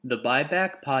The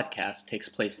Buyback podcast takes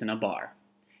place in a bar.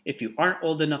 If you aren't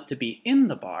old enough to be in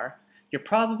the bar, you're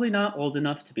probably not old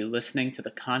enough to be listening to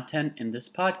the content in this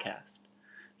podcast.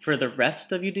 For the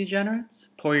rest of you degenerates,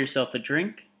 pour yourself a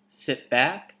drink, sit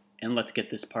back, and let's get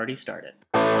this party started.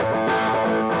 The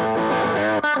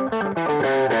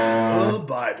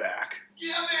Buyback.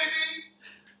 Yeah, baby!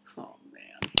 Oh,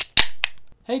 man.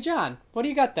 Hey, John, what do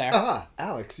you got there?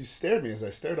 Alex, you stared me as I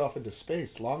stared off into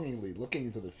space, longingly looking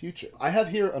into the future. I have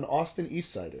here an Austin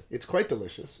East Cider. It's quite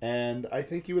delicious, and I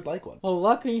think you would like one. Well,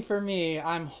 lucky for me,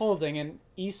 I'm holding an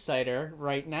East Cider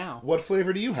right now. What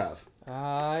flavor do you have?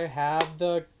 I have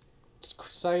the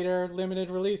cider limited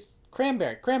release.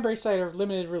 Cranberry cider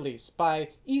limited release by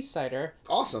East Cider.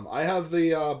 Awesome. I have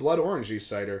the Blood Orange East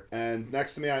Cider, and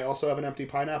next to me I also have an empty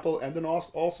pineapple and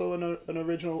also an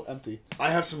original empty. I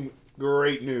have some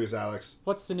great news, Alex.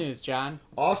 What's the news, John?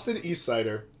 Austin East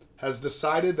Cider has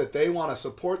decided that they want to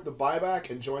support the Buyback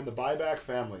and join the Buyback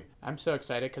family. I'm so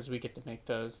excited because we get to make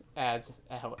those ads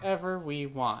however we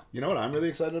want. You know what I'm really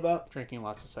excited about? Drinking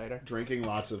lots of cider. Drinking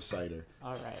lots of cider.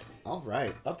 All right. All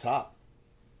right. Up top.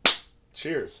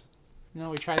 Cheers. No,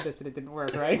 we tried this and it didn't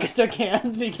work, right? Because they're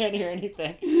cans, so you can't hear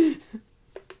anything.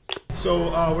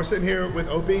 So we're sitting here with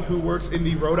Opie, who works in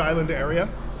the Rhode Island area.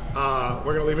 We're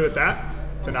going to leave it at that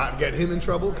to not get him in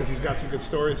trouble because he's got some good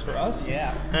stories for us.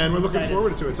 Yeah. And we're looking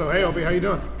forward to it. So, hey, Opie, how you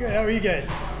doing? Good, how are you guys?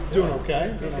 Doing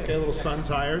okay. Doing okay. A little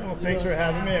sun-tired. Well, thanks for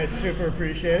having me. I super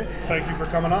appreciate it. Thank you for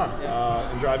coming on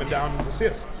and driving down to see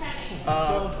us.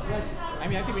 So I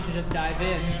think we should just dive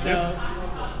in. So,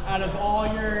 out of all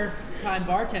your time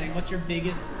bartending, what's your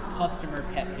biggest customer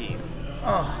pet peeve?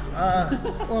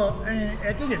 Well,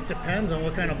 I think it depends on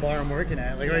what kind of bar I'm working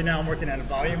at. Like right now I'm working at a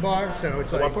volume bar, so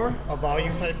it's like what bar? a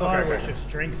volume type bar Okay. where it's just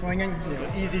drink slinging,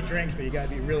 easy drinks, but you gotta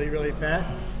be really, really fast.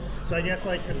 So I guess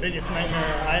like the biggest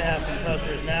nightmare I have from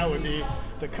customers now would be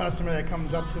the customer that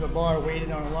comes up to the bar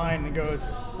waiting on the line and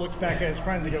looks back at his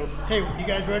friends and goes, "Hey, you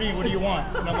guys ready? What do you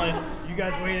want?" And I'm like, "You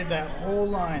guys waited that whole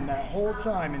line, that whole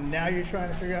time, and now you're trying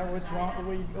to figure out what's wrong.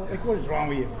 What is wrong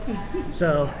with you?"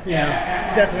 So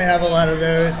definitely have a lot of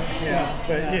those.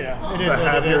 But it is But what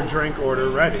have it your is. drink order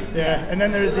ready. Yeah, and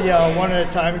then there's the one at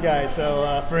a time guy.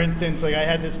 So, for instance, like I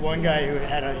had this one guy who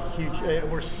had a huge.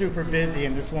 We're super busy,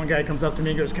 and this one guy comes up to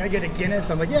me and goes, "Can I get a Guinness?"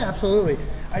 I'm like, "Yeah, absolutely."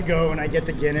 I go and I get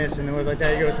the Guinness, and then like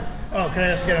that, he goes, "Oh, can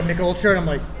I also get a Michelob Ultra?" And I'm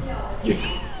like,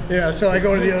 "Yeah." So I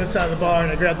go to the other side of the bar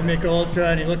and I grab the Michelob Ultra,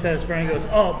 and he looks at his friend and goes,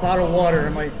 "Oh, bottled water."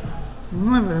 I'm like,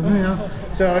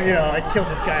 So, I killed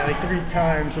this guy like 3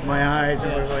 times with my eyes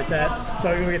and whatever like that.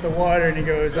 So I go get the water and he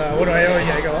goes, "What do I owe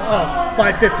you?" I go, "Oh,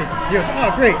 $5.50. He goes,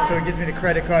 "Oh, great." So he gives me the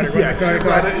credit card. I run Yes, the credit you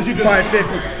card. got it. You did it.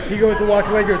 $5.50. He goes to walk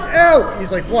away. He goes, "Ew."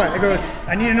 He's like, "What?" I goes,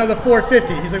 "I need another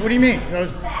 $4.50. He's like, "What do you mean?" He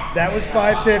goes, "That was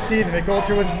 $5.50. The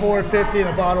McUltra was $4.50, and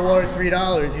the bottle of water is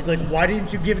 $3. He's like, "Why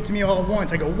didn't you give it to me all at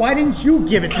once?" I go, "Why didn't you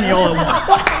give it to me all at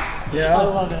once?" Yeah, I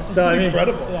love it. So It's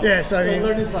incredible. Yeah, so I mean,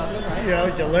 Learn his lesson, right?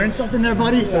 did you learn something there,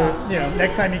 buddy? So,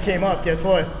 next time he came up, guess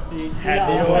what? Had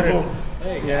the order.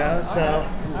 So,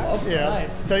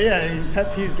 Nice. So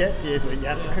pet peeves get to you, but you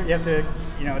have to,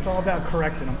 it's all about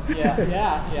correcting them.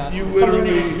 Yeah. You It's a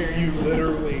learning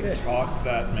literally experience. taught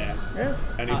that man, Yeah.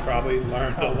 and he probably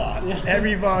learned a lot.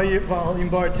 Every volume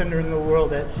bartender in the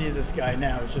world that sees this guy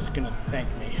now is just gonna thank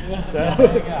me. So,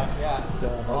 Yeah. so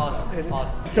Awesome.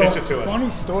 So, Pitch it to us. funny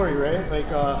story, right? Like,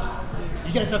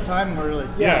 you guys have time or like?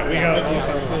 Yeah, we got a okay, long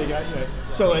time. yeah.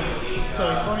 So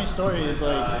funny story is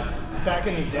like back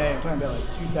in the day. I'm talking about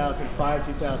like 2005,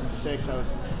 2006. I was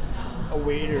a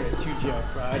waiter at 2GL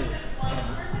Fridays,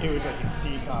 and it was like in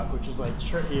Seacock, which is like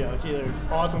it's either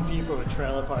awesome people or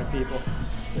trailer park people.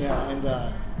 And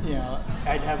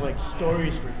I'd have like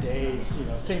stories for days,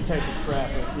 same type of crap,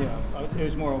 but it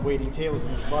was more on waiting tables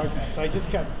than the bartender. So I just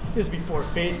kept this is before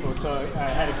Facebook, so I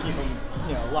had to keep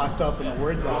them locked up in a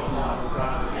Word document.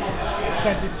 I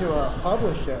sent it to a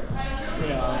publisher,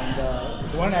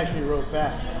 and one actually wrote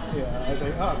back. I was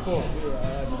like, "Oh, cool."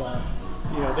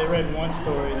 And they read one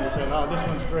story and they said, "Oh, this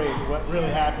one's great." What really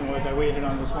happened was I waited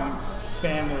on this one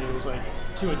family. It was like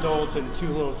 2 adults and 2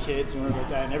 little kids and whatever like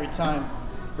that. And every time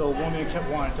the woman kept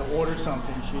wanting to order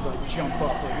something, she'd like jump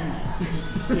up,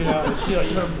 like, and she like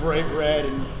turned bright red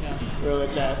and whatever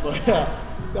like that. But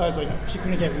I was like, she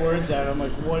couldn't get words out. I'm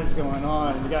like, "What is going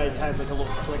on?" And the guy has like a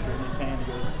little clicker in his hand.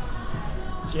 He goes,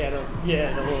 she had the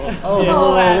little.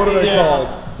 What are they called?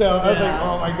 So I was like,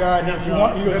 "Oh my God!" He goes, "You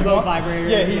want?" He goes, Remote vibrator.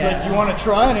 Yeah, he's like, "You want to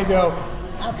try?" And I go,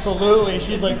 "Absolutely."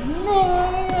 She's like,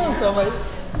 "No." So I'm like,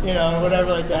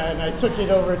 whatever like that. And I took it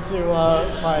over to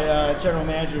my general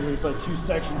manager, who's like 2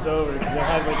 sections over, because I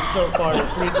had like so far the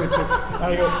frequency. And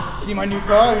I go, "See my new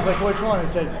car?" He's like, "Which one?" I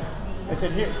said, I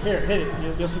said, here, hit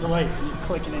it. You'll see the lights. And he's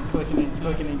clicking and clicking and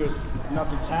clicking. And he goes,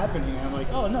 nothing's happening. And I'm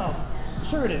like, oh, no.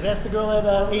 Sure it is. That's the girl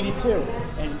at 82.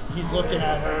 And he's looking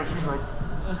at her. And she's like,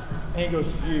 and he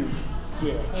goes, you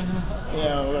dick. You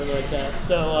know, like that.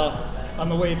 So on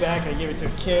the way back, I gave it to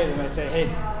a kid. And I said,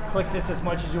 hey, click this as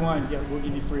much as you want. We'll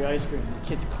give you free ice cream. And the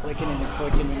kid's clicking and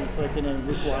clicking and clicking and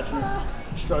just watching her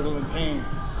struggle in pain.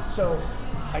 So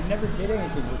I never did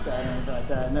anything with that or anything like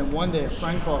that. And then one day a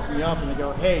friend calls me up and they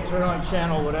go, hey, turn on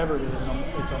channel, whatever it is. And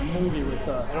it's a movie with,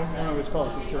 I don't remember what it's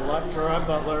called. It's with Gerard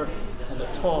Butler and the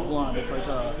tall blonde. It's like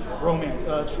a romance.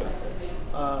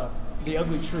 The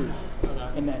Ugly Truth.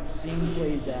 And that scene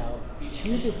plays out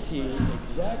to the T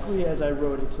exactly as I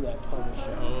wrote it to that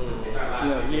publisher. You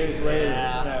know, years later,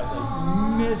 and I was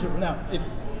like miserable. Now, it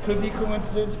could be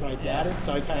coincidence, but I doubt it.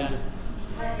 So I kind of just,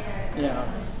 you know,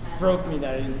 broke me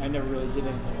that I never really did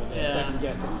anything with it. Second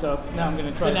guessed it. So now I'm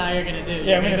gonna try. So now you're gonna do.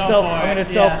 Yeah, I'm gonna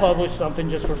self-publish something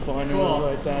just for fun and all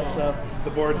like that. So The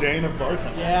Bourdain of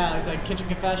bartending. Yeah, it's like kitchen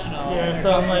confessional. yeah,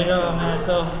 so I'm like, oh man.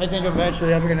 So I think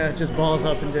eventually I'm gonna just balls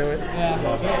up and do it.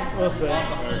 Yeah, sweet. We'll see.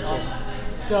 Awesome.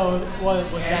 So,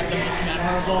 what was that the most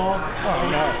memorable? Oh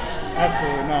no,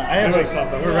 absolutely not. I have Give like us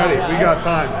something. We're ready. We got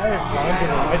time. I have tons of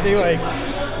them. I think like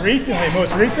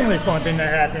most recently fun thing that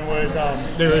happened was I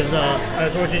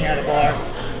was working at a bar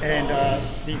and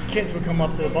these kids would come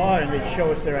up to the bar and they'd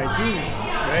show us their IDs,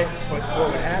 right? But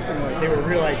what would happen was they were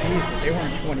real IDs, but they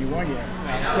weren't 21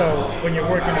 yet. So when you're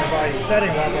working in a volume setting,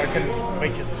 a lot of bartenders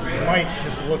might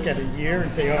just look at a year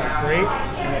and say, oh, great,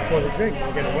 and they'll pour the drink and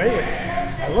we'll get away with it.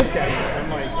 I looked at it, I'm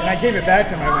like, and I gave it back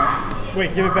to him. I went,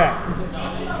 wait, give it back.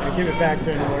 I give it back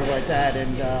to him or whatever like that,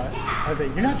 and I was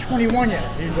like, you're not 21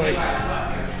 yet. He's like,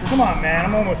 come on, man,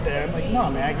 I'm almost there. I'm like, no,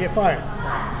 man, I get fired.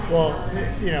 Well,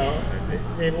 you know,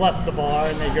 they left the bar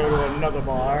and they go to another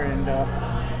bar, and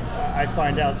I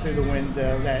find out through the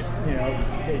window that, you know,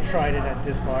 they tried it at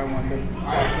this bar and one of the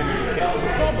bartenders gets in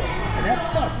trouble. And that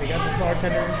sucks. They got this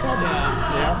bartender in trouble.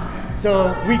 Yeah.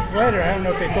 So weeks later, I don't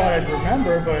know if they thought I'd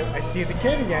remember, but I see the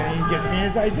kid again and he gives me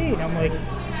his ID. And I'm like,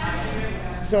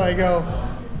 so I go,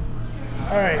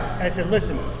 all right. I said,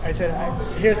 listen. I said,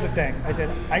 here's the thing. I said,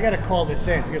 I got to call this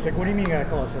in. He was like, what do you mean you got to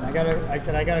call this in? I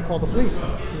said, I got to call the police.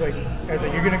 He's like, I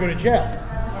said, you're going to go to jail.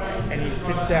 And he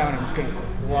sits down and he's going to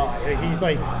cry. He's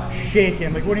like shaking.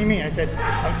 I'm like, what do you mean? I said,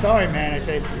 I'm sorry, man. I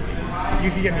said,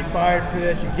 you can get me fired for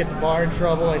this. You can get the bar in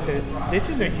trouble. I said, this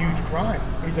is a huge crime.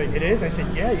 He's like, it is? I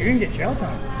said, yeah, you're going to get jail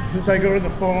time. So I go to the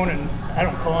phone and I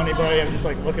don't call anybody. I'm just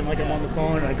like looking like I'm on the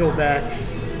phone, and I go back,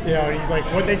 you know, and he's like,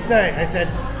 what'd they say? I said,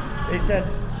 they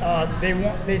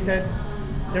said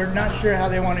they're not sure how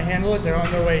they want to handle it. They're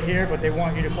on their way here, but they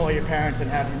want you to call your parents and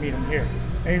have you meet them here.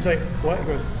 And he's like, what? He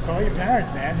goes, call your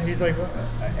parents, man. And he's like,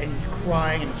 and he's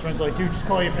crying, and his friends are like, dude, just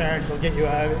call your parents. They'll get you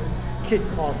out of it. Kid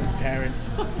calls his parents.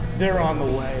 They're on the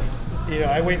way. You know,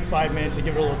 I wait 5 minutes to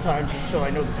give it a little time just so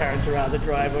I know the parents are out of the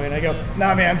driveway. And I go,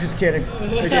 nah, man, I'm just kidding.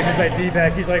 I gave his ID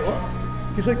back. He's like,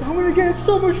 what? He's like, I'm going to get in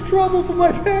so much trouble from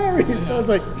my parents. I was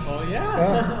like, Oh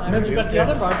yeah. I mean, you got the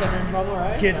other bartender in trouble,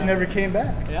 right? kids never came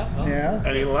back. Yeah. Well, Yeah.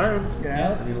 And he learned.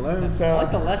 Yeah. And he learned. So, I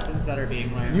like the lessons that are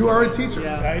being learned. You are a teacher.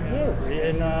 Yeah. I do.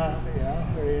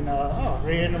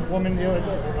 Reading a woman the other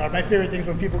day. My favorite thing is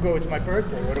when people go, it's my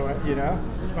birthday. What do I, you know?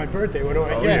 It's my birthday. What do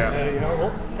I Oh, get? yeah. You know,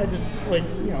 well, I just, like,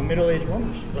 you know, middle-aged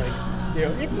woman. She's like, you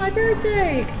know, it's my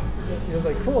birthday. He was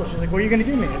like, cool. She's like, what are you going to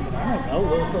give me? I said, I don't know. A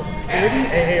little Social Security,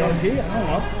 AARP, I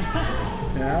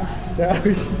don't know. Yeah. So.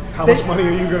 How much money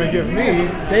are you going to give me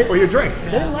for your drink?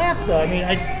 They laughed though. I mean,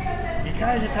 you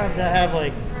kind of just have to have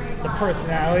like the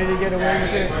personality to get away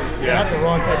with it. If you have the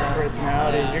wrong type of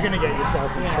personality, you're gonna get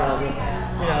yourself in trouble.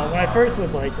 You know, when I first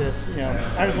was like this, you know,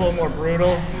 I was a little more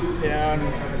brutal. You know, and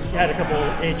had a couple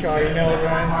of HR emails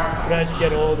around. But as you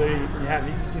get older, you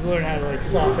learn how to like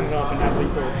soften it up and have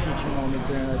these little teaching moments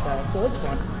and everything like that. So it's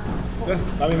fun.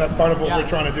 Yeah. I mean, that's part of what we're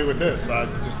trying to do with this.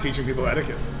 Just teaching people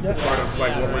etiquette. That's part of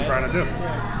like what we're trying to do.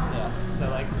 Yeah. So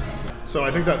like. So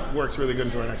I think that works really good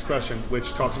into our next question,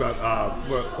 which talks about,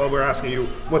 we're asking you,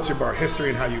 what's your bar history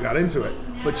and how you got into it.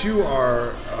 But you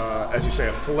are, as you say,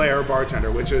 a flair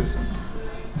bartender, which is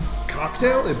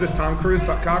Cocktail? Is this Tom Cruise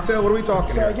Cocktail? What are we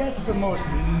talking So here? I guess the most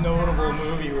notable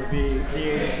movie would be the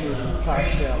 80s movie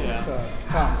Cocktail with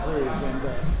Tom Cruise. And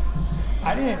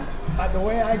I didn't, the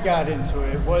way I got into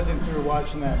it wasn't through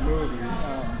watching that movie.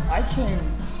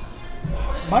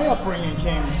 My upbringing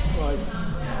came like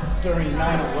during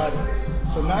 9/11.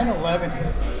 So 9/11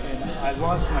 hit, and I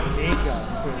lost my day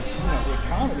job because, you know, the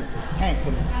economy just tanked,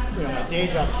 and, you know, my day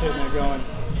job's sitting there going,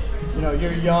 you know,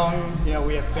 you're young, you know,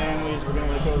 we have families, we're going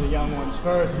to let go of the young ones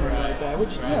first, and everything like that,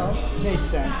 which, you know, made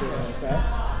sense and like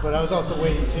that. But I was also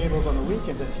waiting tables on the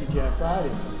weekends at TGI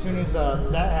Fridays. As soon as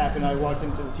that happened, I walked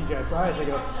into the TGI Fridays. I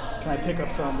go, can I pick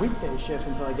up some weekday shifts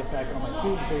until I get back on my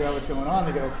feet and figure out what's going on?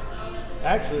 They go,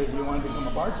 actually, do you want to become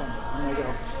a bartender? And I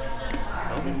go,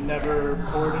 I've never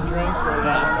poured a drink or I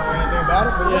don't know anything about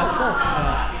it, but yeah, sure.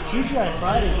 TGI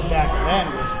Fridays back then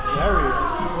was very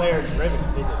flair driven.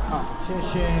 They did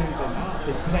competitions and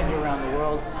they sent you around the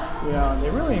world. You know, and they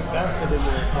really invested in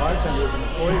their bartenders and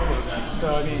employee programs.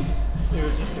 So I mean, it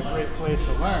was just a great place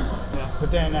to learn.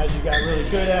 But then as you got really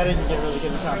good at it, you get really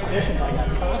good in competitions, I got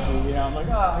cocky, you know, I'm like,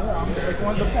 I'm like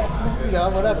one of the best, you know,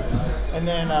 whatever. And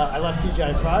then I left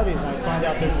TGI Fridays and I find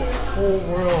out there's this whole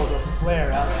world of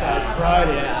flair outside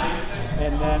Fridays.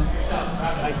 And then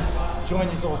I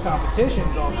joined these little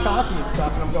competitions, all cocky and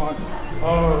stuff, and I'm going,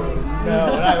 oh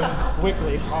no, and I was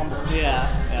quickly humbled.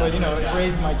 But you know, it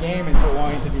raised my game into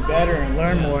wanting to be better and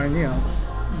learn more, and you know,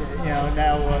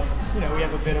 now you know, we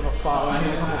have a bit of a following.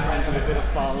 A couple friends have a bit of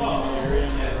following in the area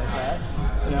and things like that.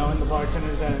 You know, and the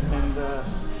bartenders and the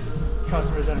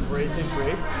customers that embrace it,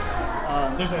 great.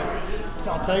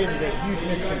 I'll tell you, there's a huge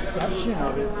misconception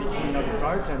of it between other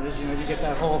bartenders. You know, you get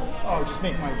that whole, just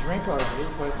make my drink already,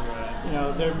 but you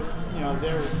know, they're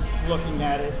looking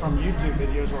at it from YouTube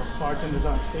videos where bartenders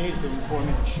on stage doing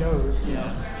 4-minute shows, you know,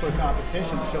 for a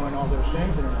competition, showing all their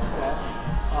things and everything like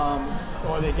that.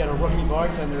 Or they get a rookie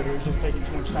bartender who's just taking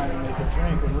too much time to make a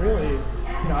drink. When really,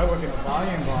 you know, I work in a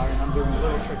volume bar and I'm doing a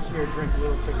little trick here, drink, a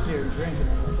little trick here, drink, and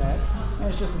everything like that. And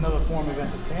it's just another form of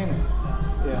entertainment,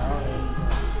 you know.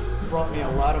 And brought me a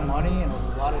lot of money and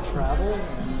a lot of travel,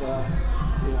 and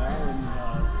you know, and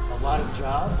a lot of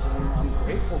jobs, and I'm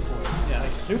grateful for it.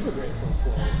 Like super grateful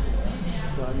for it. You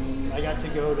know? So I mean, I got to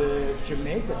go to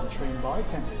Jamaica and train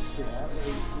bartenders. You know,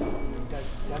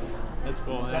 that's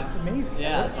cool. That's amazing.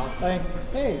 Yeah, that's awesome.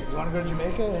 Like, hey, you want to go to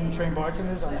Jamaica and train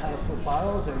bartenders on how to flip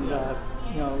bottles and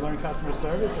you know, learn customer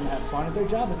service and have fun at their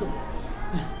job? It's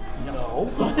no,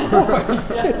 of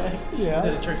course. Yeah. Is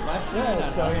it a trick question?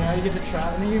 Yeah. So you know, you get to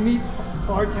try, and you meet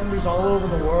bartenders all over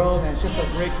the world, and it's just a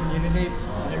great community.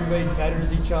 And everybody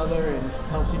betters each other and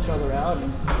helps each other out.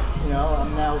 And you know,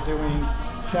 I'm now doing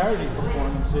charity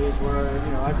performances where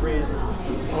you know I've raised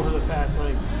over the past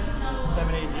like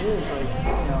 7-8 years, like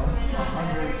you know,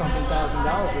 $100 and something thousand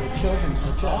for the children's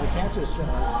cancer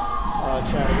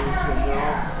charities, and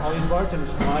all these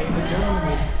bartenders fly into Durham,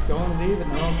 and they go and leave in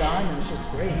their own dime, and it's just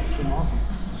great. It's been awesome.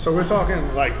 So we're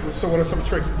talking like, so what are some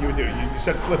tricks that you would do? You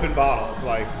said flipping bottles,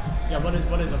 like. Yeah, what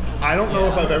is a? I don't know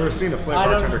if I've ever seen a flip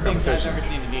bartender competition. I've never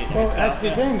seen it either. Well, that's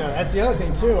the thing, though. That's the other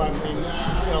thing too. I mean, you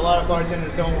know, a lot of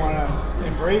bartenders don't want to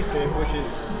embrace it, which is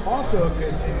also a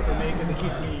good thing for me because it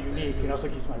keeps me unique. It also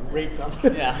keeps my rates up.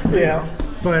 Yeah. You know,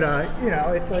 but you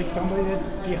know, it's like somebody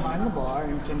that's behind the bar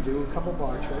and can do a couple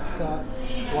bar tricks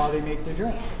while they make their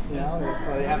drinks. You know,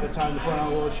 if they have the time to put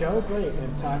on a little show, great. If they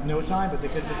have time, no time, but they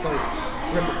could just like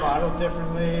grip a bottle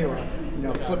differently, or you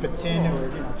know, flip a tin, or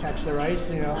you know, catch their ice.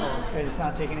 You know, and it's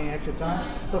not taking any extra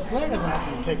time. But flair doesn't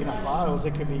have to be picking up bottles.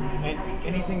 It could be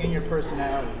anything in your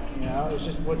personality. You know, it's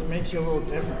just what makes you a little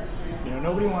different. You know,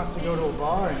 nobody wants to go to a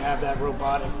bar and have that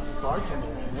robotic bartender.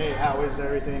 Hey, how is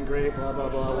everything? Great, blah blah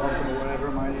blah. Welcome to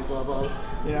whatever. My name's blah blah.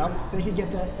 You know, they could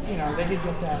get that. You know, they could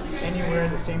get that anywhere.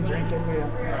 The same drink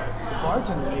everywhere. The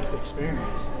bartender makes the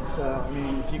experience. So I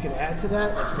mean, if you could add to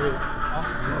that, that's great.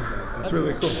 Awesome. I love that. That's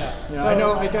really cool. Yeah. You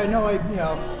know,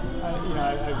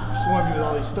 I've swarmed you with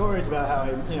all these stories about how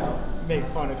I, you know, make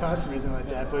fun of customers and like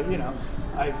that, but you know,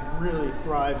 I really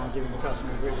thrive on giving the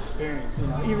customer a great experience. You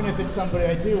know, even if it's somebody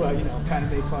I do, you know, kind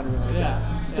of make fun of them like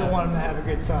that. Still want them to have a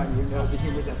good time. You know, the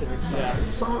humor's at their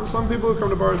expense. Some people who come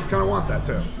to bars kind of want that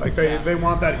too. Like they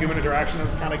want that human interaction of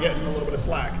kind of getting a little bit of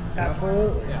slack.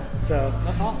 Absolutely. Yeah. So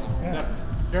that's awesome. Yeah.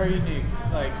 Very unique.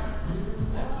 Like,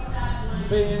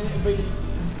 but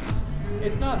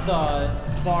it's not the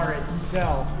bar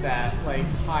itself that like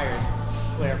hires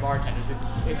flair bartenders.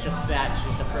 It's just that's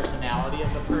just the personality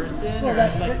of the person.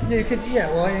 Well, you could,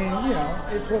 well, I mean, you know,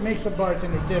 it's what makes a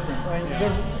bartender different. I mean,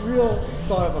 the real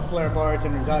thought of a flair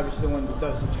bartender is obviously the one that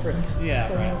does the tricks. Yeah,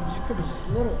 but, I mean, it could be just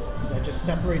little things that just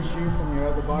separates you from your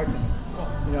other bartender.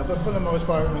 You know, but for the most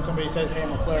part, when somebody says, "Hey,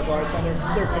 I'm a flair bartender,"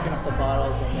 they're picking up the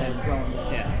bottles and they're throwing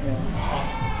them. Yeah.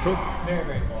 Awesome. Cool. Very,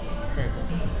 very cool. Very cool.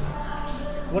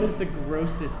 What is the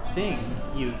grossest thing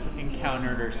you've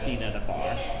encountered or seen at a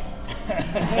bar?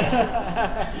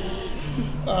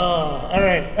 All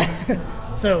right.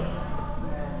 So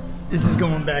this is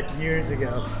going back years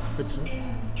ago.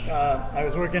 I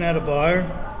was working at a bar,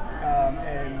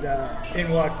 and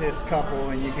in walked this couple,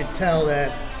 and you could tell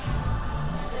that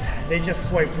they just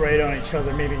swiped right on each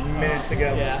other maybe minutes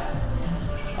ago. Yeah.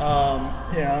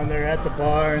 You know, and they're at the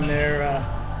bar, and they're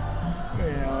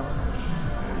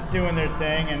doing their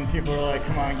thing, and people are like,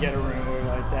 come on, get a room, or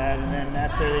like that. And then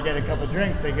after they get a couple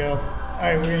drinks, they go, all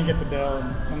right, we're going to get the bill.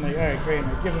 And I'm like, all right, great. And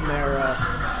I give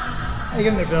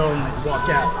them their bill, and they walk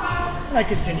out. And I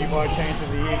continue bartending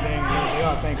through the evening, and I was like,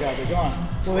 oh, thank God they're gone.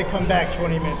 Well, they come back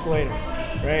 20 minutes later,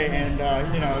 right? And,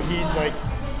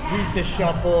 he's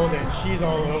disheveled, and she's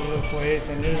all over the place,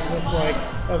 and it was just like,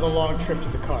 that was a long trip to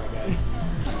the car, guys.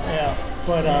 Yeah,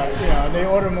 but, they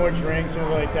order more drinks and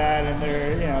like that, and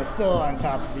they're, still on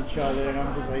top of each other, and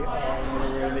I'm just like, oh,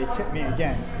 whatever, and they tip me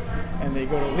again, and they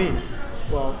go to leave.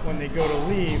 Well, when they go to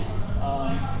leave,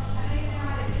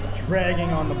 dragging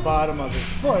on the bottom of his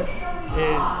foot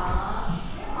is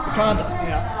the condom.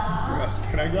 Yeah. Yes.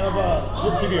 Can I grab do you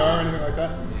have PBR or anything like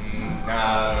that?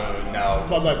 No.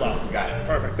 Bud Light bottle. Got it.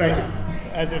 Perfect. Thank you.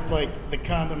 As if like the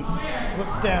condom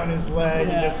slipped down his leg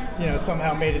and just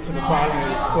somehow made it to the bottom of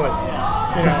his foot.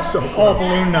 That's so cool. All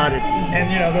balloon knotted.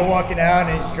 And they're walking out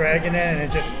and he's dragging it and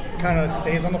it just kind of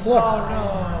stays on the floor. Oh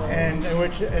no. And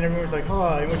everyone's like,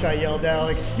 oh, in which I yelled out,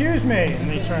 excuse me. And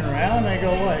they turn around and I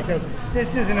go, what? So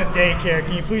this isn't a daycare.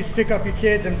 Can you please pick up your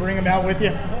kids and bring them out with you?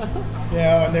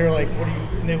 And they were like, what are you?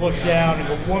 And they looked down and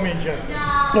the woman just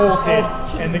bolted.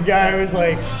 And the guy was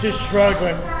like, just shrugged,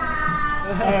 went,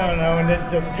 I don't know, and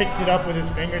then just picked it up with his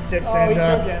fingertips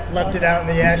and left it out in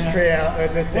the ashtray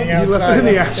outside. You left it in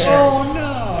the ashtray? Oh no.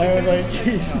 I was like,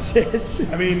 Jesus.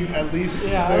 I mean, at least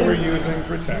they were using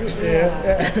protection.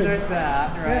 Yeah. There's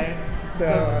that, right? So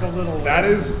it's the little.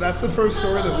 That's the first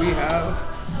story that we have.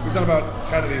 We've done about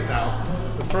 10 of these now.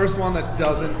 The first one that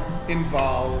doesn't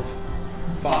involve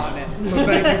vomit. So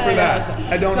thank you for that.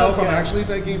 I don't know if I'm actually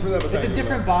thanking for that, but It's a thank you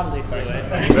different for bodily fluid.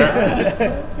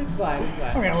 It's fine.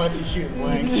 I mean, unless he's shooting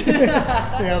blanks. But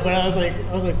I was like,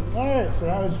 all right. So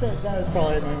that was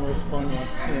probably my most fun one.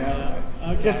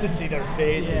 Just to see their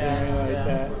faces and everything like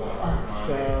that.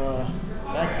 So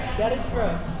That is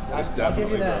gross. That's I'll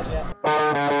give you definitely that. gross.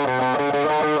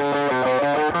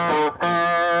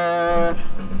 Yeah.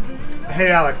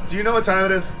 Hey Alex, do you know what time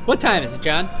it is? What time is it,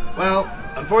 John? Well,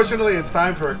 unfortunately, it's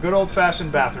time for a good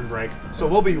old-fashioned bathroom break. So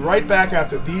we'll be right back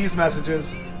after these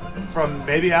messages from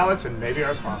maybe Alex and maybe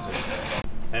our sponsor.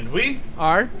 And we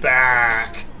Are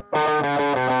back.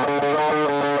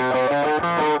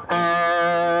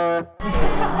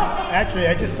 actually,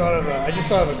 I just thought of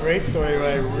a great story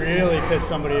where I really pissed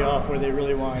somebody off where they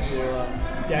really wanted to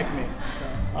deck me.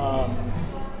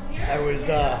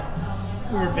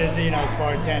 We were busy and I was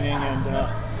bartending, and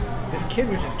this kid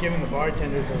was just giving the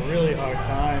bartenders a really hard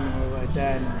time and like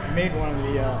that. And I made one of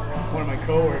my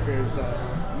coworkers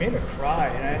made her cry,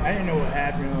 and I didn't know what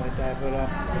happened or like that. But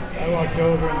I walked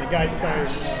over and the guy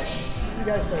started.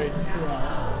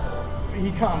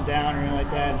 He calmed down or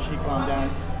like that, and she calmed down.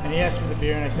 And he asked for the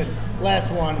beer, and I said, last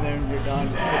one, and then you're done.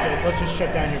 I said, let's just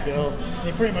shut down your bill. And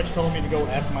he pretty much told me to go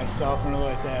F myself and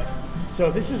like that. So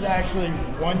this is actually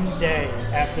one day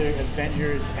after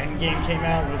Avengers Endgame came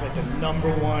out. It was like the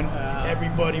 #1.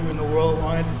 Everybody in the world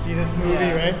wanted to see this movie,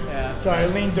 right? Yeah. So I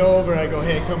leaned over and I go,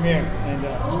 hey, come here. And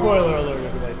spoiler alert,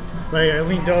 everybody. But I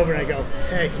leaned over and I go,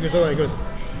 hey. He goes,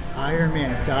 Iron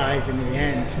Man dies in the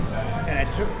end. And I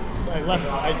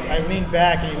leaned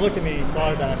back and he looked at me and he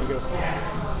thought about it. He goes,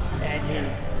 and he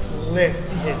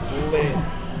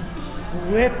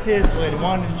flipped his lid,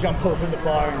 wanted to jump over the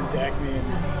bar and deck me. And,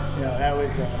 that was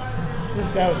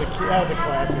a classic. I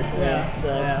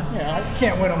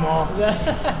can't win them all.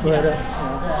 But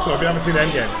So if you haven't seen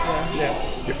Endgame,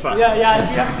 you're fucked. Yeah. If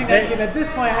you haven't seen Endgame at this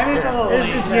point, I mean it's a little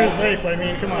late. It's years late, but I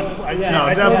mean, come on.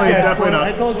 definitely not.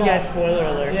 I told you guys, spoiler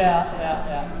alert.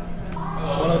 Yeah.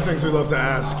 One of the things we love to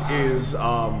ask is,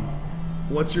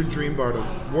 what's your dream bar to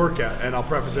work at? And I'll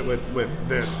preface it with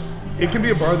this. It can be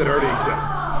a bar that already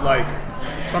exists. Like,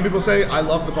 some people say, I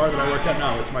love the bar that I work at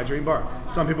now. It's my dream bar.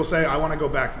 Some people say, I want to go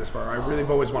back to this bar. I really have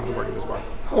always wanted to work at this bar.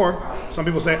 Or some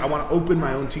people say, I want to open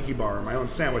my own tiki bar or my own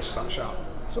sandwich shop.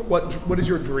 So what is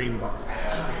your dream bar?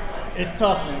 It's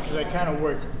tough, man, because I kind of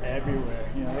worked everywhere.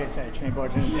 Like I said, I trained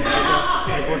bartenders.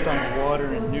 I've worked on the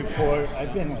water in Newport.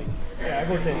 I've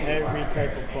worked at every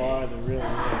type of bar there really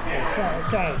is. So it's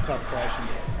kind of a tough question.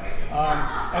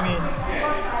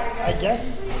 I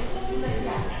guess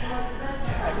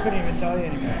I couldn't even tell you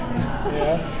anymore.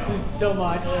 Yeah. There's so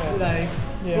much.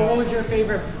 What was your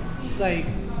favorite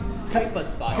type of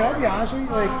spot? Can I be honest with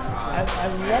you? I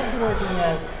loved working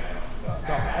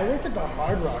I worked at the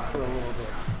Hard Rock for a little bit.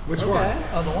 Which one?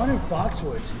 The one in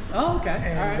Foxwoods. Oh, okay.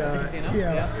 And, all right. The casino.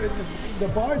 The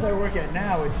bars I work at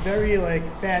now, it's very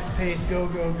fast-paced, go.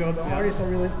 The hardest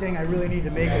thing I really need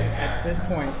to make at this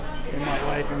point in my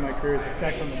life and my career is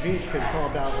Sex on the Beach, because it's all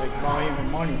about like volume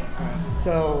and money.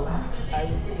 So I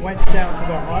went down to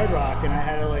the Hard Rock and I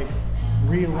had to like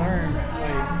relearn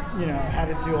how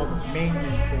to do all the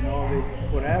maintenance and all the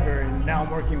whatever. And now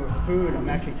I'm working with food. I'm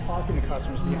actually talking to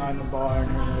customers behind the bar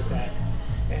and everything like that.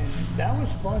 And that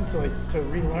was fun to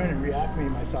relearn and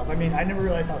reacclimate myself. I mean, I never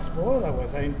realized how spoiled I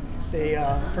was. The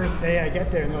first day I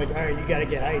get there and they're like, all right, you got to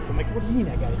get ice. I'm like, what do you mean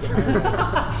I got to get ice?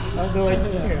 They're like,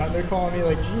 they're calling me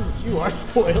like, Jesus, you are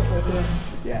spoiled. I said,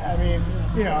 yeah, I mean,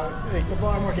 like the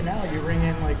bar I'm working now, you ring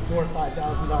in like $4,000 or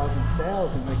 $5,000 in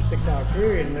sales in like a 6-hour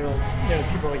period, and they're like,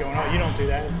 people are like going, oh, you don't do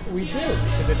that. We do,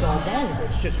 because it's all volume, but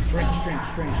it's just drink. I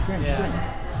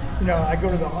go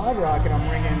to the Hard Rock and I'm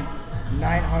ringing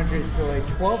 $900 to like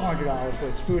 $1,200, but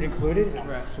it's food included, and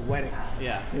I'm sweating.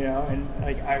 Yeah. And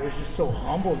like I was just so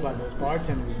humbled by those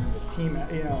bartenders and the team,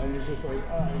 and it's just like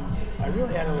I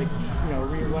really had to like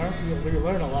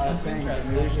relearn a lot of things.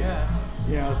 And it was just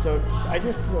so I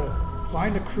just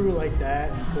find a crew like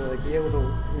that and to like be able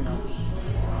to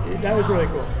that was really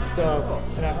cool. So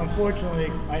and unfortunately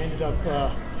I ended up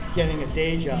getting a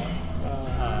day job.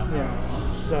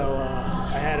 So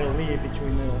I had to leave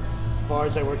between the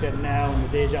bars I work at now and the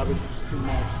day job was just too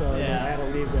much, so I had to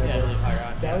leave there. But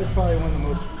that was probably one of the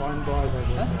most fun bars I've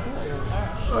worked at. Cool.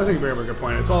 Well, I think you bring up a good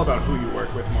point. It's all about who you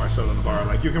work with more so than the bar.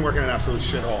 Like, you can work in an absolute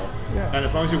shithole, and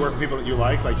as long as you work with people that you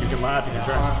like you can laugh, you can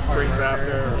drink drinks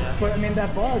after. But I mean,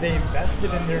 that bar, they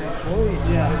invested in their employees.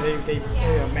 They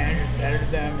managers bettered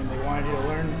them, and they wanted you to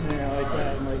learn, like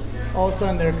that. And like all of a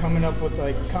sudden, they're coming up with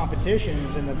like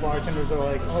competitions, and the bartenders are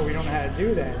like, oh, we don't know how to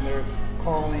do that, and they're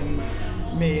calling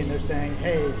me and they're saying,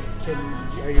 hey,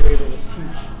 are you able to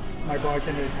teach my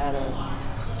bartenders how to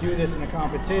do this in a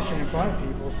competition in front of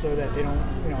people so that they don't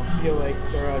feel like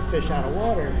they're a fish out of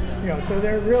water, so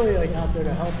they're really like out there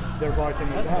to help their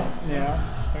bartenders out.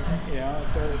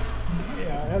 So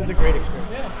that was a great experience.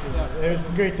 It was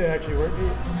great to actually work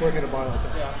at a bar like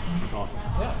that. That's awesome.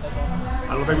 Yeah, that's awesome.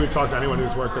 I don't think we've talked to anyone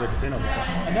who's worked at a casino before.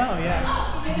 No,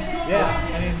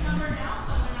 I mean,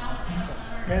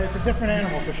 it's a different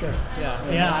animal for sure.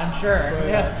 I'm sure.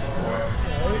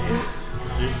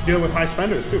 You deal with high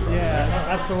spenders too, probably.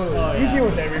 Absolutely. Oh, you deal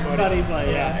with everybody. But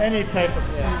any type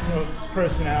of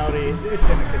personality, it's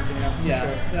in a casino. For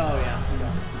sure. Oh yeah.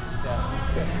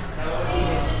 It's good.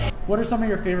 What are some of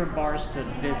your favorite bars to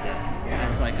visit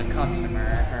as like a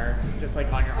customer or just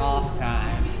like on your off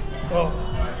time? Well,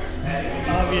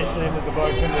 obviously, if there's a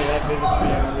bartender that visits me,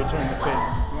 I'm gonna return the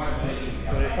favor.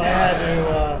 But if I had to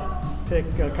pick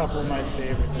a couple of my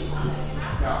favorites,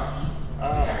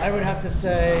 I would have to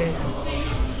say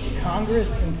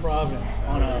Congress in Providence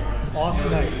on a off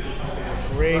night. It's a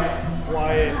great,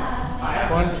 quiet,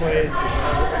 fun place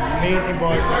with amazing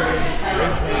bartenders,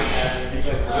 great drinks, and it's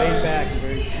just laid back and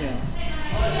very,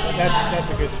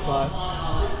 that's a good spot.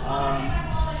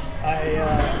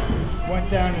 I went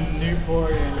down to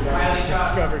Newport and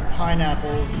discovered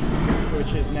Pineapples,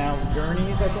 which is now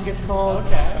Gurney's, I think it's called.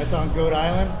 Okay. It's on Goat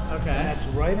Island. Okay. And that's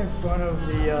right in front of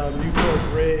the Newport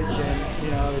Bridge, and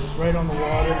it's right on the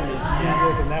water, and there's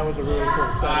music, and that was a really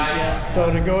cool setting.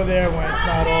 So to go there when it's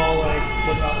not all like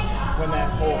when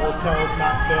that whole hotel is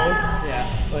not filled,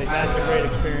 like that's a great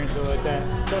experience. So like that.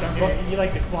 But you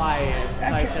like the quiet,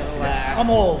 like the relaxed. I'm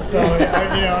old, so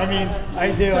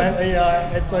I do.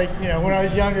 It's like when I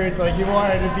was younger, it's like you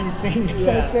wanted to be seen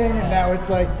type thing, and now it's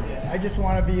like I just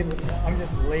want to be. I'm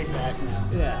just laid back now.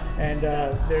 Yeah. And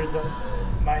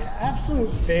my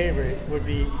absolute favorite would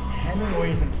be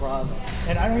Hemingway's in Providence,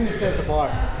 and I don't even sit at the bar.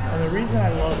 And the reason I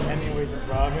love Hemingway's in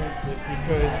Providence is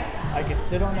because I could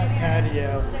sit on that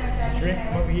patio, drink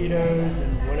mojitos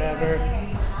and whatever,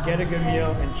 get a good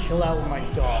meal, and chill out with my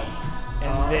dogs.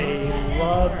 And they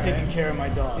love taking care of my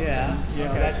dogs. Yeah.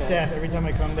 That staff, every time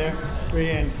I come there,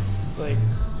 they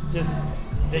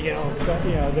get all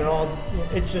excited. They're all,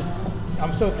 it's just,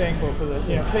 I'm so thankful for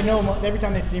because they know, every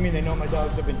time they see me, they know my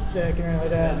dogs have been sick and everything like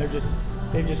that, and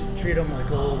they just treat them like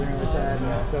gold and everything like that.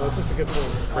 And so it's just a good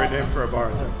place. Great name for a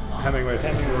bar, too. Hemingway's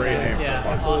is a great name for a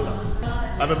bar. Awesome.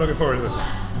 I've been looking forward to this one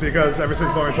because ever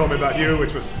since Lauren told me about you,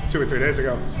 which was 2 or 3 days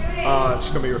ago,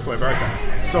 she told me you were a Filet bartender.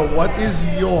 So what is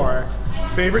your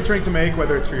favorite drink to make,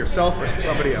 whether it's for yourself or for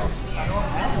somebody else? I don't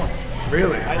have one.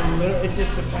 Really? It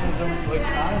just depends on,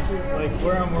 honestly,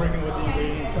 where I'm working with the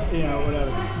ingredients,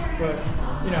 whatever. But,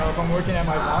 if I'm working at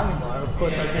my volume bar, of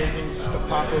course my favorite thing is just to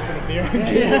pop open a beer and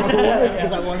get it away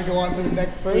because I want to go on to the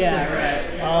next person.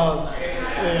 If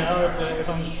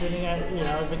I'm sitting at,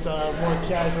 if it's a more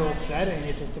casual setting,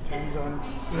 it just depends on,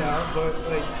 but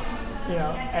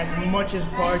as much as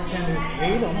bartenders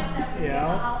hate them,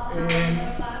 and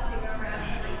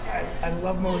I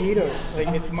love mojitos. Like,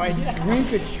 it's my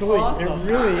drink of choice. Awesome.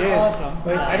 It really is. Awesome.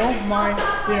 Like, I don't mind,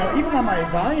 even on my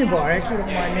volume bar, I actually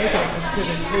don't mind making it just because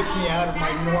it takes me out of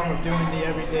my norm of doing the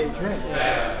everyday drink.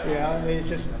 It's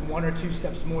just 1 or 2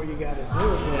 steps more you got to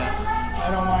do. But I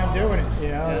don't mind doing it.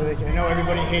 Like, I know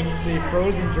everybody hates the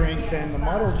frozen drinks and the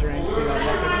muddled drinks. That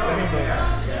type of setting, but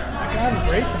I kind of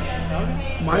embrace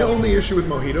them. My only issue with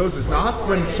mojitos is not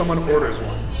when someone orders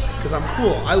one, because I'm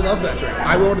cool. I love that drink.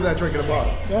 I order that drink at a bar.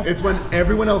 Yeah. It's when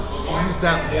everyone else sees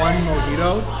that one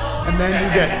mojito, and then you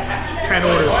get 10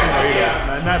 orders for mojitos,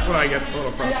 and that's when I get a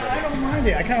little I frustrated. don't mind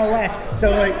it. I kind of laugh.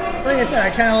 So like I said, I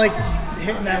kind of like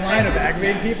hitting that line of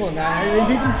aggravating people and not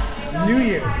aggravating people. New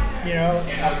Year's,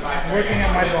 I'm working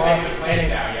at my bar and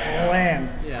it's slammed.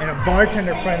 And a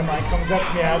bartender friend of mine comes up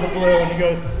to me out of the blue and he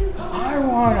goes, "I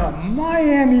want a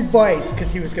Miami Vice,"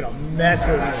 because he was gonna mess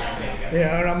with me.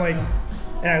 And I'm like,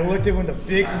 and I looked at him with a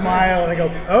big smile and I go,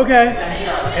 "Okay."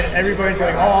 And everybody's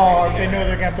like, "Oh," because they know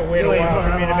they're gonna have to wait a while for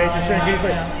me to make the drink. He's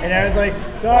like, and I was like,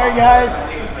 "Sorry guys,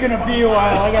 it's gonna be a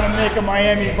while. I gotta make a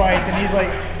Miami Vice." And he's like,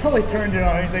 totally turned it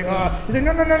on. He's like, no,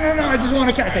 I just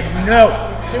want to. I said, "No,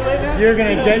 you're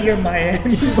gonna get your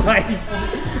Miami Vice."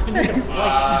 And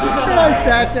I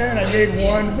sat there and I made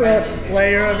one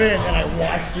layer of it, and then I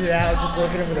washed it out, just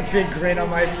looking at it with a big grin on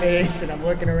my face, and I'm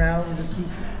looking around and just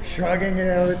shrugging,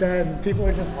 with that, and people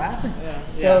are just laughing.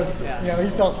 So, he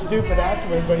felt stupid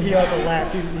afterwards, but he also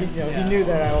laughed. He knew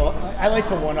that I like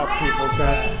to one up people.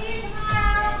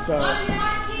 So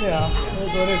it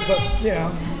is what it is. But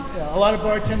a lot of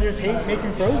bartenders hate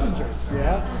making frozen drinks.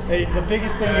 The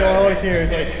biggest thing you'll always hear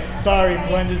is like, "Sorry,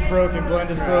 blend is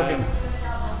broken.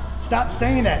 Stop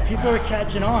saying that. People are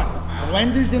catching on.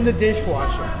 Blender's in the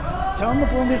dishwasher. Tell them the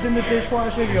blender's in the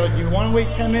dishwasher. You go, "Do you want to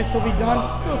wait 10 minutes till we're done?"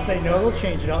 They'll say no. They'll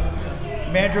change it up.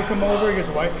 Manager will come over. He goes,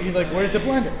 "Why?" He's like, "Where's the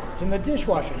blender?" "It's in the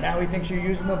dishwasher." Now he thinks you're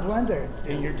using the blender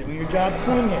and you're doing your job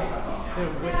cleaning it.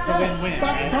 It's a win-win.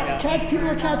 People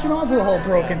are catching on to the whole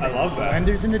broken thing. I love that.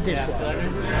 Blender's in the dishwasher.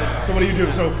 So what do you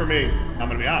do? So for me, I'm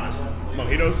gonna be honest.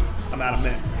 Mojitos, I'm out of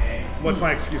mint. What's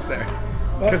my excuse there?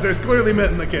 Because there's clearly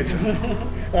mint in the kitchen.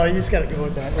 Oh, you just gotta go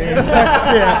with that.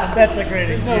 That's a great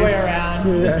excuse. No way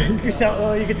around. Yeah, you can tell.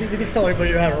 Well, you can tell everybody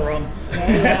you're out of rum.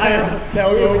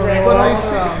 That'll go over But well. I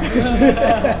see.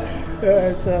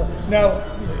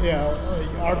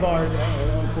 Our bar,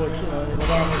 unfortunately, the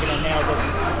bar I'm looking at now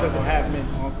doesn't have mint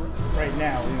right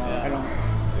now. I don't.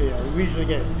 We usually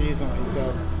get it seasonally,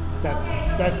 so that's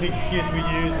the excuse we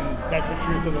use, and that's the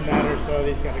truth of the matter. So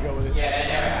they just got to go with it.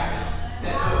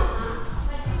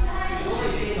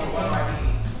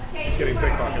 He's getting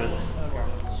pickpocketed.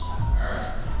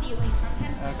 Stealing from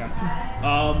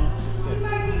him.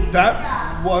 That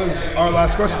was our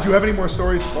last question. Do you have any more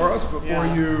stories for us before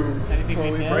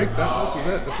Anything we we break? missed? This was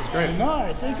it. This was great. No,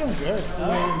 I think I'm good.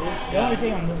 The only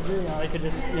thing I'm doing, I could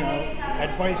just,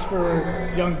 advice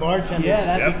for young bartenders. Yeah,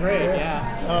 that'd Yep. be great. Yeah.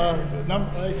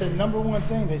 I said number one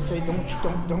thing. They say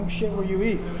don't shit where you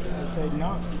eat. I said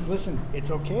no. Listen,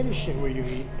 it's okay to shit where you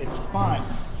eat. It's fine.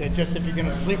 I said just if you're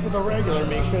gonna sleep with a regular,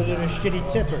 make sure they're a shitty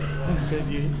tipper. Because if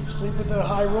you sleep with the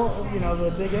high roll,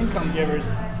 the big income givers,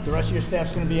 the rest of your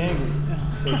staff's gonna be angry.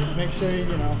 So just make sure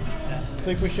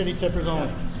sleep with shitty tippers only.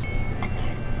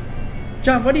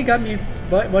 John, what do you got me?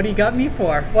 What do you got me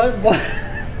for? What?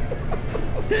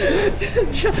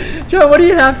 John, what do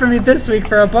you have for me this week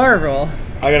for a bar roll?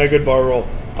 I got a good bar roll.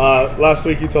 Last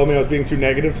week you told me I was being too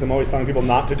negative because I'm always telling people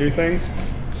not to do things.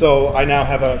 So I now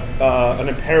have an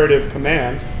imperative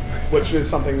command, which is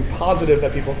something positive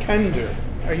that people can do.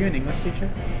 Are you an English teacher?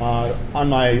 On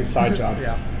my side job.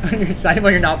 On your side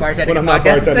when you're not bartending. When I'm not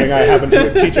bartending, I happen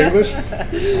to teach English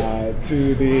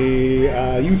to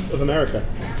the youth of America.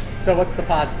 So what's the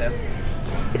positive?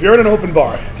 If you're at an open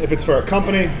bar, if it's for a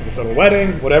company, if it's at a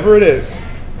wedding, whatever it is,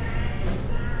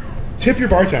 tip your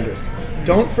bartenders.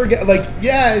 Don't forget,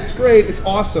 it's great, it's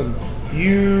awesome.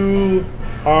 You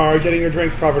are getting your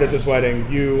drinks covered at this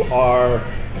wedding. You are,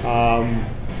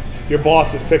 your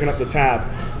boss is picking up the tab.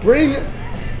 Bring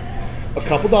a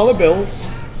couple dollar bills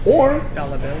or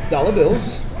dollar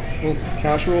bills. Well,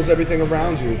 cash rules everything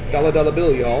around you. Dollar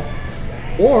bill, y'all.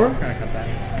 Or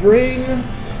bring,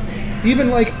 even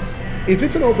if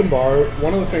it's an open bar,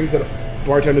 one of the things that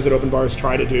bartenders at open bars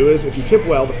try to do is if you tip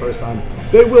well the first time,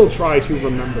 they will try to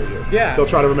remember you. Yeah. They'll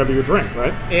try to remember your drink,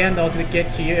 right? And they'll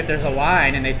get to you if there's a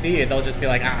line and they see it, they'll just be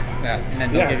like, and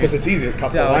then they'll give because you. it's easy. It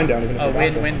cuts the line down even if a you're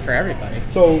back there. win-win for everybody.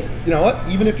 So, you know what?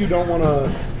 Even if you don't want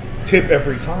to tip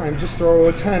every time, just throw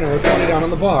a 10 or a 20 down on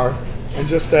the bar and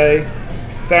just say,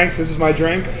 thanks, this is my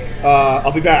drink.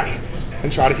 I'll be back.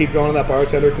 And try to keep going to that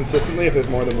bartender consistently if there's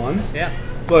more than one. Yeah.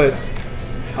 But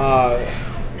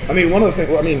I mean, one of the things.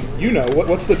 Well, I mean, you know,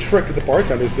 what's the trick that the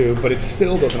bartenders do, but it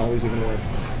still doesn't always even work.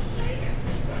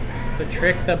 The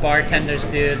trick the bartenders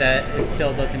do that it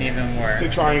still doesn't even work. To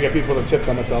try and get people to tip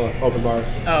them at the open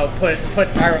bars. Oh, put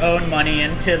our own money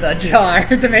into the jar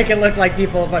to make it look like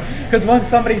people. Because once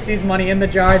somebody sees money in the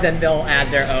jar, then they'll add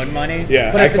their own money.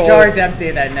 Yeah, But if the jar is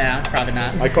empty, then nah, probably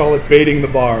not. I call it baiting the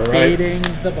bar, right? Baiting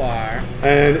the bar.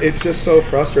 And it's just so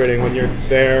frustrating when you're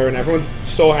there and everyone's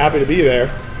so happy to be there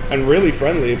and really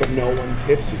friendly, but no one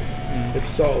tips you. It's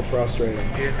so frustrating.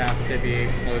 You have to be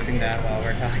closing that while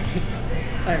we're talking.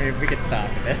 I mean, we could stop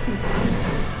a bit.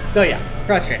 So yeah,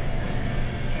 frustrating.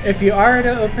 If you are at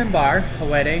an open bar, a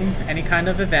wedding, any kind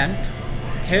of event,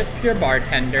 tip your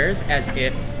bartenders as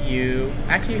if you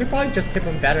should probably just tip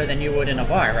them better than you would in a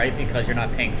bar, right? Because you're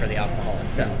not paying for the alcohol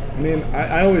itself. I mean,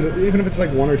 I always, even if it's like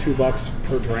 $1 or $2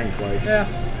 per drink, like. Yeah.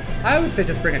 I would say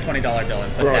just bring a $20 bill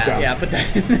and put Throw it that. down. Yeah, put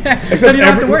that in there. Except Then you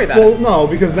don't have to worry about well, it. no,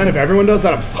 because then if everyone does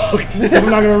that, I'm fucked. Because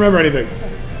I'm not going to remember anything.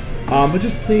 But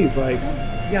just please, like.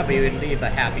 Yeah, but you would leave a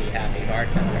happy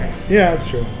bartender. Yeah, that's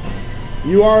true.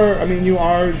 You are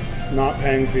not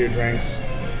paying for your drinks.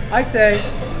 I say,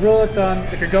 rule of thumb,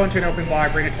 if you're going to an open bar,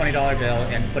 bring a $20 bill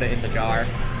and put it in the jar.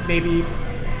 Maybe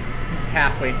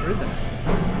halfway through the night.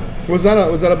 Was that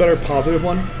a better positive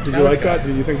one? Did you was like that? good.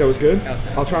 Did you think that was good? That was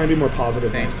nice. I'll try and be more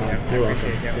positive Thank next time. you. You're I welcome.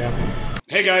 appreciate it. Yeah.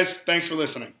 Hey guys, thanks for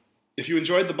listening. If you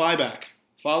enjoyed the buyback,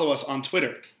 follow us on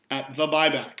Twitter at The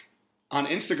Buyback, on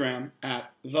Instagram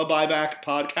at The Buyback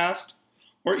Podcast,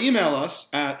 or email us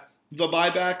at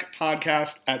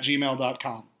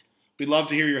thebuybackpodcast@gmail.com. We'd love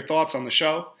to hear your thoughts on the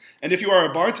show. And if you are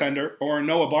a bartender or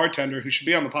know a bartender who should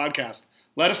be on the podcast,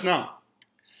 let us know.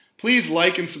 Please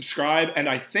like and subscribe. And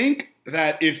I think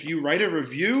that if you write a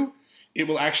review, it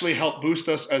will actually help boost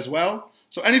us as well.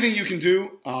 So anything you can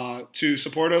do to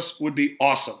support us would be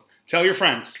awesome. Tell your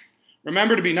friends.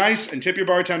 Remember to be nice and tip your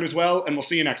bartenders well, and we'll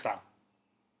see you next time.